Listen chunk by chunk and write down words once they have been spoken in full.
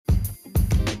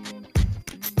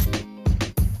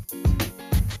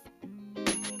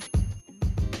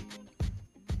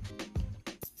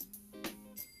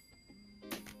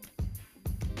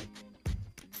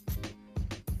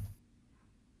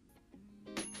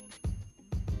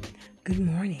Good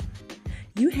morning.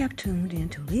 You have tuned in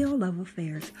to Leo Love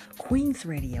Affairs Queen's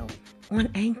Radio on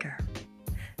Anchor.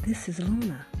 This is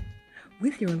Luna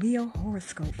with your Leo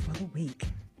horoscope for the week.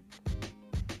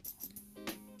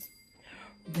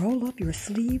 Roll up your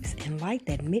sleeves and light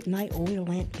that midnight oil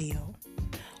lamp, Leo.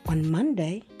 On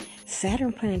Monday,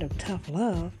 Saturn, planet of tough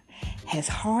love, has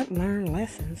hard-learned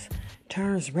lessons,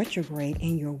 turns retrograde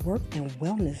in your work and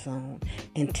wellness zone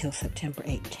until September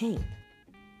 18th.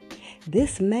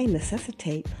 This may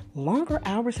necessitate longer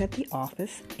hours at the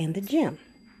office and the gym.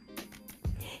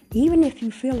 Even if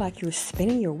you feel like you're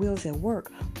spinning your wheels at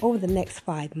work over the next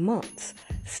 5 months,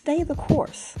 stay the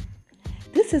course.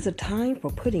 This is a time for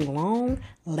putting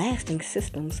long-lasting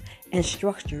systems and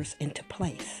structures into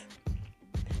place.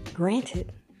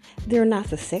 Granted, they're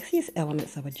not the sexiest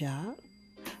elements of a job,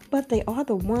 but they are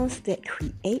the ones that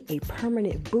create a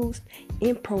permanent boost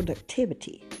in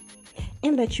productivity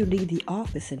and let you leave the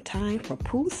office in time for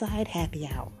poolside happy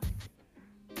hour.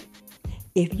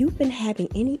 If you've been having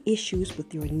any issues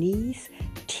with your knees,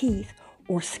 teeth,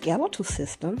 or skeletal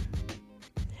system,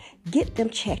 get them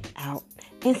checked out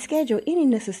and schedule any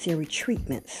necessary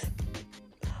treatments.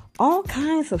 All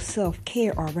kinds of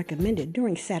self-care are recommended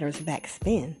during Saturn's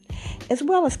backspin, as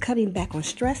well as cutting back on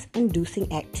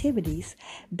stress-inducing activities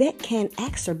that can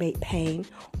exacerbate pain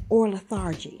or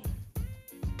lethargy.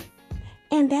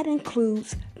 And that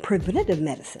includes preventative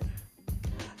medicine.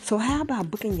 So how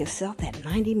about booking yourself that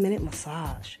 90-minute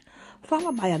massage,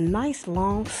 followed by a nice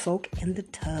long soak in the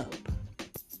tub?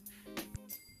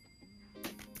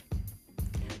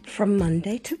 From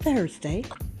Monday to Thursday,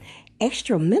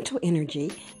 extra mental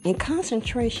energy and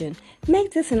concentration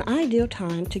make this an ideal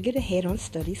time to get ahead on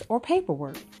studies or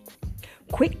paperwork.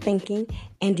 Quick thinking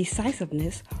and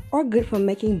decisiveness are good for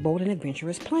making bold and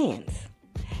adventurous plans.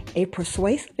 A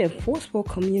persuasive and forceful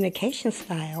communication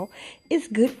style is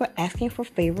good for asking for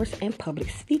favors and public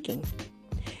speaking.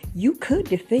 You could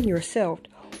defend yourself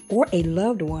or a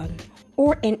loved one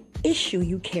or an issue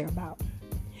you care about.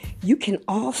 You can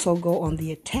also go on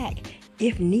the attack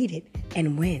if needed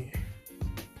and win.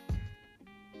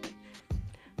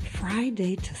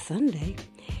 Friday to Sunday,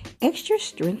 extra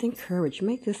strength and courage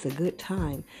make this a good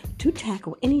time to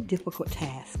tackle any difficult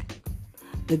task.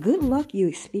 The good luck you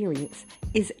experience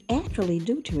is actually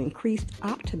due to increased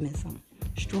optimism,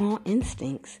 strong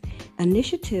instincts,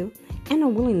 initiative, and a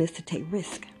willingness to take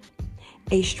risk.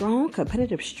 A strong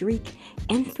competitive streak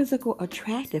and physical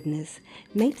attractiveness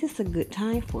make this a good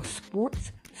time for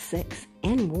sports, sex,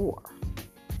 and war.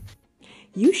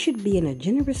 You should be in a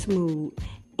generous mood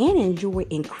and enjoy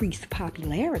increased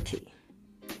popularity.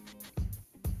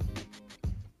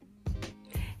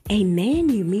 A man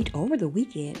you meet over the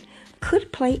weekend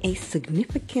could play a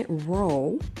significant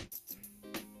role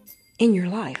in your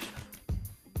life,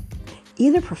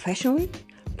 either professionally,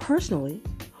 personally,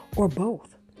 or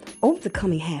both, over the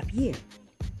coming half year.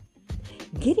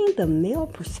 Getting the male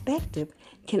perspective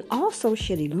can also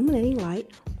shed illuminating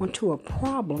light onto a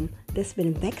problem that's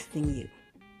been vexing you.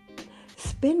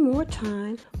 Spend more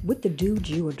time with the dude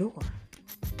you adore.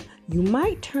 You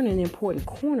might turn an important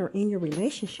corner in your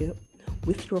relationship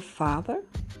with your father,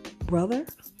 brother,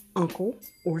 uncle,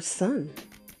 or son.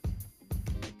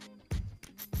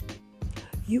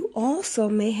 You also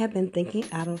may have been thinking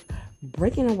out of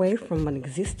breaking away from an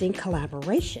existing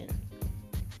collaboration.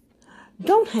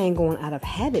 Don't hang on out of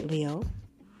habit, Leo.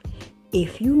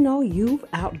 If you know you've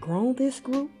outgrown this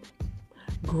group,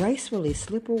 gracefully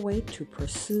slip away to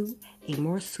pursue a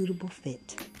more suitable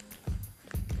fit.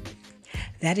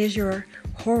 That is your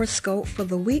horoscope for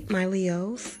the week, my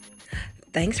Leos.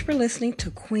 Thanks for listening to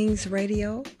Queen's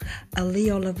Radio, a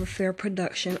Leo Love Affair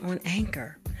production on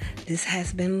Anchor. This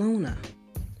has been Luna.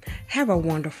 Have a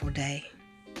wonderful day.